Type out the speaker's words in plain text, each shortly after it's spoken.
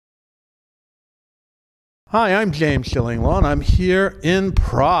Hi, I'm James Shillinglaw, and I'm here in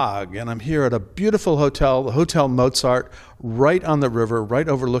Prague, and I'm here at a beautiful hotel, the Hotel Mozart, right on the river, right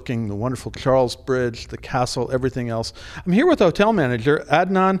overlooking the wonderful Charles Bridge, the castle, everything else. I'm here with hotel manager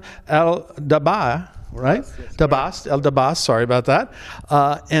Adnan Al-Dabah, right? Yes, Dabas, El-Dabas, sorry about that.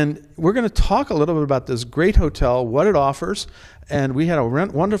 And we're going to talk a little bit about this great hotel, what it offers. And we had a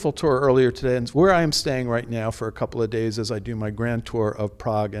wonderful tour earlier today, and where I am staying right now for a couple of days as I do my grand tour of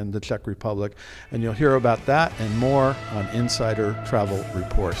Prague and the Czech Republic. And you'll hear about that and more on Insider Travel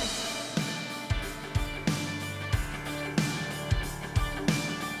Report.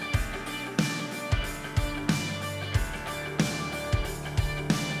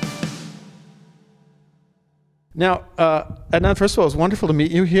 Now, Adnan, first of all, it's wonderful to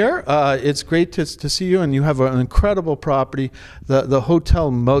meet you here. It's great to see you, and you have an incredible property, the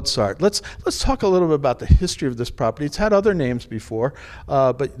Hotel Mozart. Let's talk a little bit about the history of this property. It's had other names before,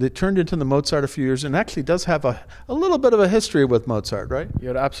 but it turned into the Mozart a few years, and actually does have a little bit of a history with Mozart, right?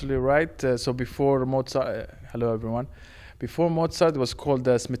 You're absolutely right. So before Mozart, hello everyone. Before Mozart, it was called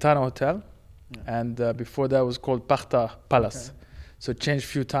the Smetana Hotel, and before that it was called Pachta Palace. Okay. So it changed a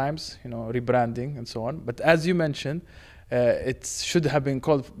few times, rebranding and so on. But as you mentioned, it should have been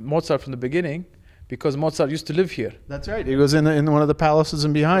called Mozart from the beginning because Mozart used to live here. That's right. He was in one of the palaces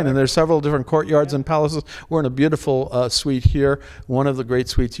and behind, and there's several different courtyards and palaces. We're in a beautiful suite here, one of the great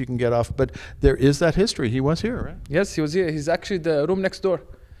suites you can get off. But there is that history. He was here, right? Yes, he was here. He's actually the room next door.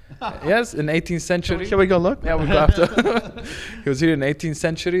 Yes, in 18th century. Shall we go look? Yeah, we'll go after. He was here in 18th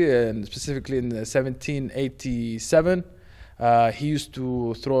century, and specifically in 1787. He used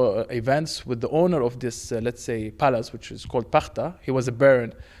to throw events with the owner of this, let's say, palace, which is called Pachta. He was a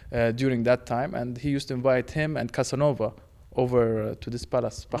baron during that time, and he used to invite him and Casanova over to this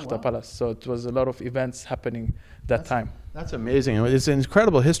palace, Pachta Palace. So it was a lot of events happening that time. That's amazing. It's an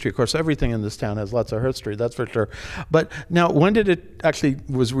incredible history. Of course, everything in this town has lots of history, that's for sure. But now, when did it actually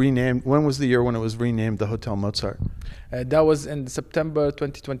was renamed? When was the year when it was renamed the Hotel Mozart? That was in September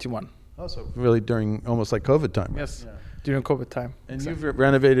 2021. Oh, so really during almost like COVID time. Yes. Yeah. During COVID time. And exactly. You've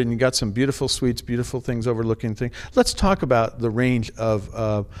renovated and you got some beautiful suites, beautiful things overlooking things. Let's talk about the range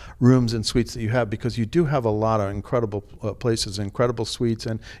of rooms and suites that you have, because you do have a lot of incredible places, incredible suites,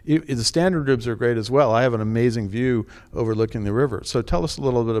 and the standard rooms are great as well. I have an amazing view overlooking the river. So tell us a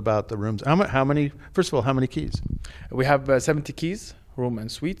little bit about the rooms. How many? First of all, how many keys? We have 70 keys, room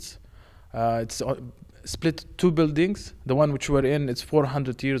and suites. It's split two buildings. The one which we're in, it's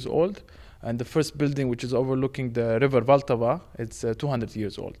 400 years old. And the first building, which is overlooking the river Vltava, it's 200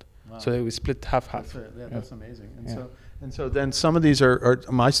 years old. Wow. So we split half-half. That's amazing. And so then some of these are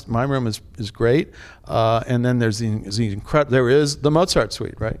my room is great, and then there's there is the Mozart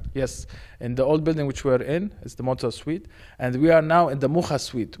suite, right? Yes, in the old building which we're in, it's the Mozart suite, and we are now in the Mucha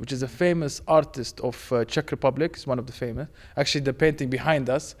suite, which is a famous artist of Czech Republic. It's one of the famous. Actually, the painting behind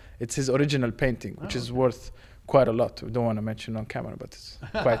us, it's his original painting, which is worth quite a lot. We don't want to mention on camera, but it's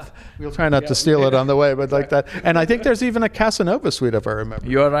quite. We'll try not to steal it on the way, but like that. And I think there's even a Casanova suite, if I remember.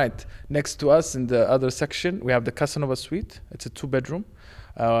 You are right. Next to us in the other section, we have the Casanova suite. It's a 2-bedroom.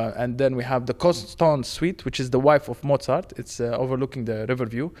 And then we have the Constance suite, which is the wife of Mozart. It's overlooking the river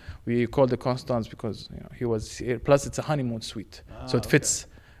view. We call it Constance because he was here. Plus, it's a honeymoon suite. So it fits,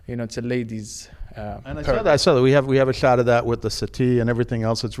 it's a ladies' and I saw that we have a shot of that with the settee and everything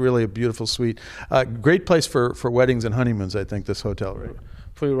else. It's really a beautiful suite. Great place for weddings and honeymoons, I think, this hotel, right?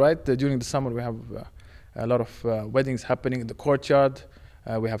 Fully right. During the summer, we have a lot of weddings happening in the courtyard.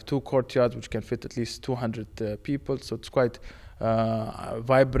 We have 2 courtyards which can fit at least 200 people. So it's quite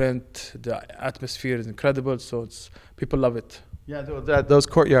vibrant. The atmosphere is incredible. So people love it. Yeah, those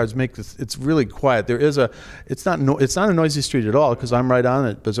courtyards make this. It's really quiet. It's not a noisy street at all because I'm right on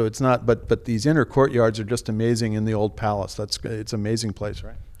it. But so it's not. But these inner courtyards are just amazing in the old palace. It's an amazing place,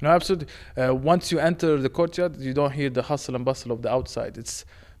 right? No, absolutely. Once you enter the courtyard, you don't hear the hustle and bustle of the outside. It's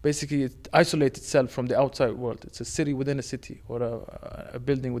basically it isolates itself from the outside world. It's a city within a city, or a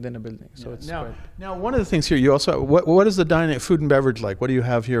building within a building. So it's now one of the things here, you also what is the dining, food and beverage like? What do you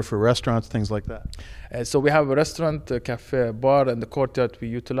have here for restaurants, things like that? So we have a restaurant, a cafe, bar, and the courtyard we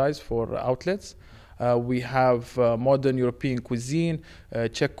utilize for outlets. We have modern European cuisine,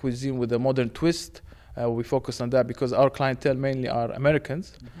 Czech cuisine with a modern twist. We focus on that because our clientele mainly are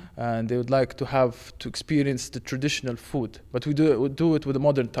Americans, and they would like to experience the traditional food, but we do it with a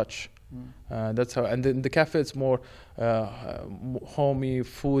modern touch. That's how. And then the cafe, it's more homey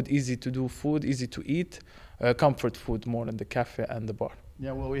food, easy to do food, easy to eat, comfort food more in the cafe and the bar.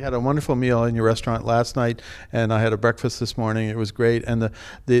 Yeah, well, we had a wonderful meal in your restaurant last night, and I had a breakfast this morning. It was great, and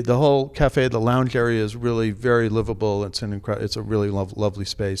the whole cafe, the lounge area is really very livable. It's it's a really lovely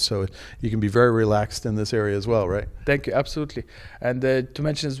space, so you can be very relaxed in this area as well, right? Thank you, absolutely. And to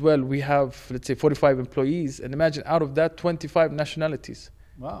mention as well, we have, let's say, 45 employees, and imagine out of that, 25 nationalities.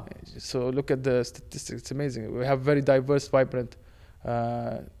 Wow. So look at the statistics, it's amazing. We have very diverse, vibrant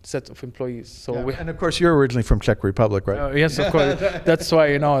set of employees. So yeah, and of course you're originally from Czech Republic, right? Yes, of course. That's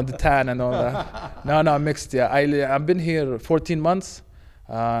why, the tan and all that. No, mixed. Yeah, I've been here 14 months.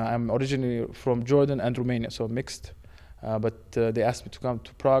 I'm originally from Jordan and Romania, so mixed. But they asked me to come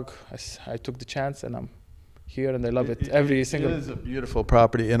to Prague. I took the chance, and I'm here, and I love it. Every single. It is a beautiful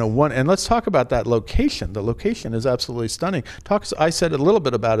property and let's talk about that location. The location is absolutely stunning. I said a little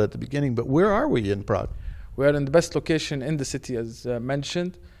bit about it at the beginning, but where are we in Prague? We are in the best location in the city, as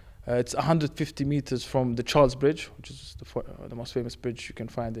mentioned. It's 150 meters from the Charles Bridge, which is the most famous bridge you can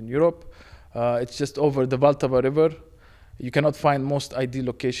find in Europe. It's just over the Vltava River. You cannot find most ideal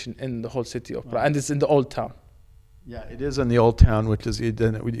location in the whole city of Prague, and it's in the old town. Yeah, it is in the old town, which is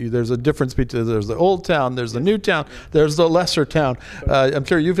there's a difference between there's the old town, there's the new town, there's the lesser town. I'm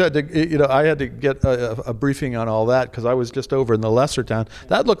sure you've had to, I had to get a briefing on all that because I was just over in the lesser town.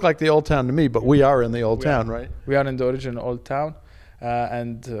 That looked like the old town to me, but we are in the old town, right? We are in the original old town,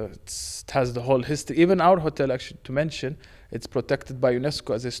 and it has the whole history. Even our hotel, actually, to mention, it's protected by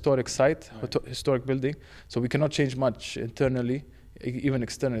UNESCO as a historic site, historic building. So we cannot change much internally, even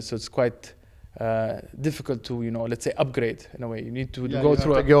externally. So it's quite difficult to, let's say, upgrade in a way. You need to go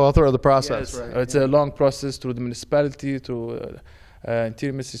through the process. Yes, right? It's a long process through the municipality, through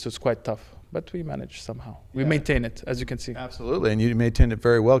interior ministry, so it's quite tough. But we manage somehow. We maintain it, as you can see. Absolutely, and you maintain it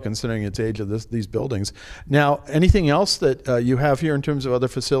very well considering its age of these buildings. Now, anything else that you have here in terms of other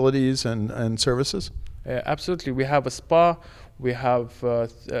facilities and services? Absolutely. We have a spa, we have a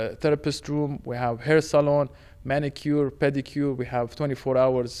therapist room, we have hair salon, manicure, pedicure, we have 24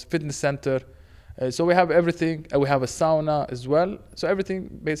 hours fitness center. So we have everything. We have a sauna as well. So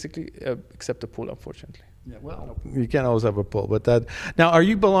everything basically except the pool, unfortunately. Yeah, well, you can't always have a pool, but that. Now, do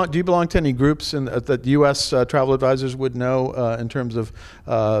you belong to any groups that U.S. travel advisors would know in terms of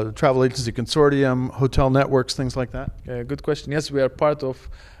travel agency consortium, hotel networks, things like that? Good question. Yes, we are part of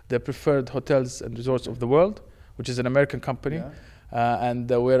the preferred hotels and resorts of the world, which is an American company, and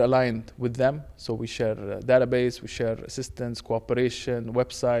we're aligned with them. So we share database, we share assistance, cooperation,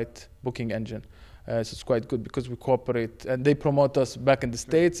 website, booking engine. So it's quite good because we cooperate, and they promote us back in the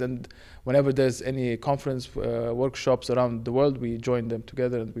States, and whenever there's any conference, workshops around the world, we join them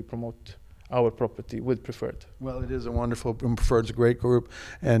together and we promote our property with Preferred. Well, it is a wonderful, Preferred's a great group,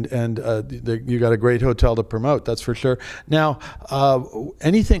 and you got a great hotel to promote, that's for sure. Now,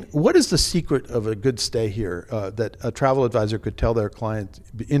 what is the secret of a good stay here that a travel advisor could tell their client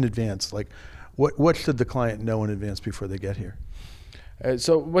in advance? Like, what should the client know in advance before they get here?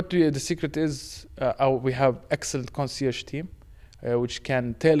 So the secret is we have excellent concierge team, which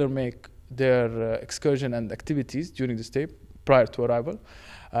can tailor-make their excursion and activities during the stay prior to arrival.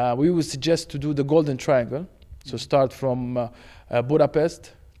 We would suggest to do the Golden Triangle. So start from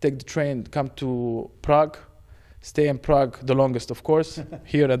Budapest, take the train, come to Prague, stay in Prague the longest, of course,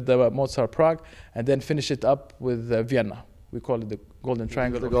 here at the Mozart Prague, and then finish it up with Vienna. We call it the Golden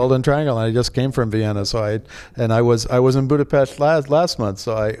Triangle. The Golden Triangle. I just came from Vienna, so I was in Budapest last month,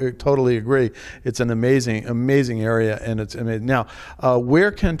 so I totally agree. It's an amazing area, and it's amazing. Now,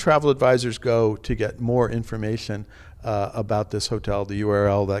 where can travel advisors go to get more information about this hotel, the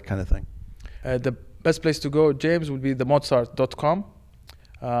URL, that kind of thing? The best place to go, James, would be themozart.com.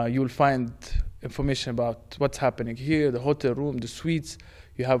 You will find information about what's happening here, the hotel room, the suites.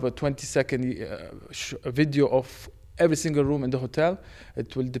 You have a 20-second video of every single room in the hotel.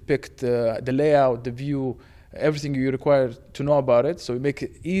 It will depict the layout, the view, everything you require to know about it. So we make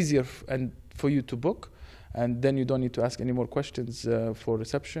it easier for you to book. And then you don't need to ask any more questions for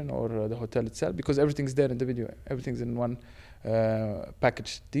reception or the hotel itself, because everything's there in the video. Everything's in one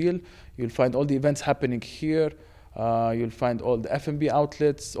package deal. You'll find all the events happening here. You'll find all the F&B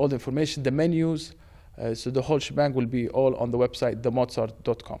outlets, all the information, the menus. So the whole shebang will be all on the website,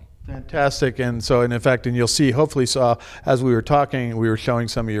 themozart.com. Fantastic. And you'll see, hopefully saw, as we were talking, we were showing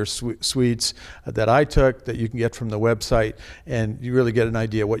some of your suites that I took that you can get from the website, and you really get an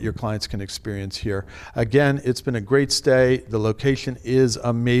idea what your clients can experience here. Again, it's been a great stay. The location is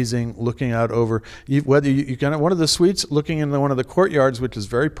amazing, looking out over, whether you can have one of the suites looking in one of the courtyards, which is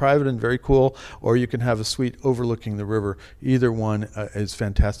very private and very cool, or you can have a suite overlooking the river. Either one is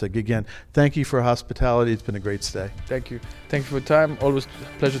fantastic. Again, thank you for hospitality. It's been a great stay. Thank you. Thank you for your time. Always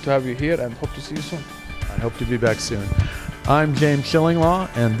a pleasure to have you here, and hope to see you soon. I hope to be back soon. I'm James Shillinglaw,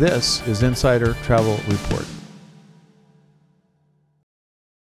 and this is Insider Travel Report.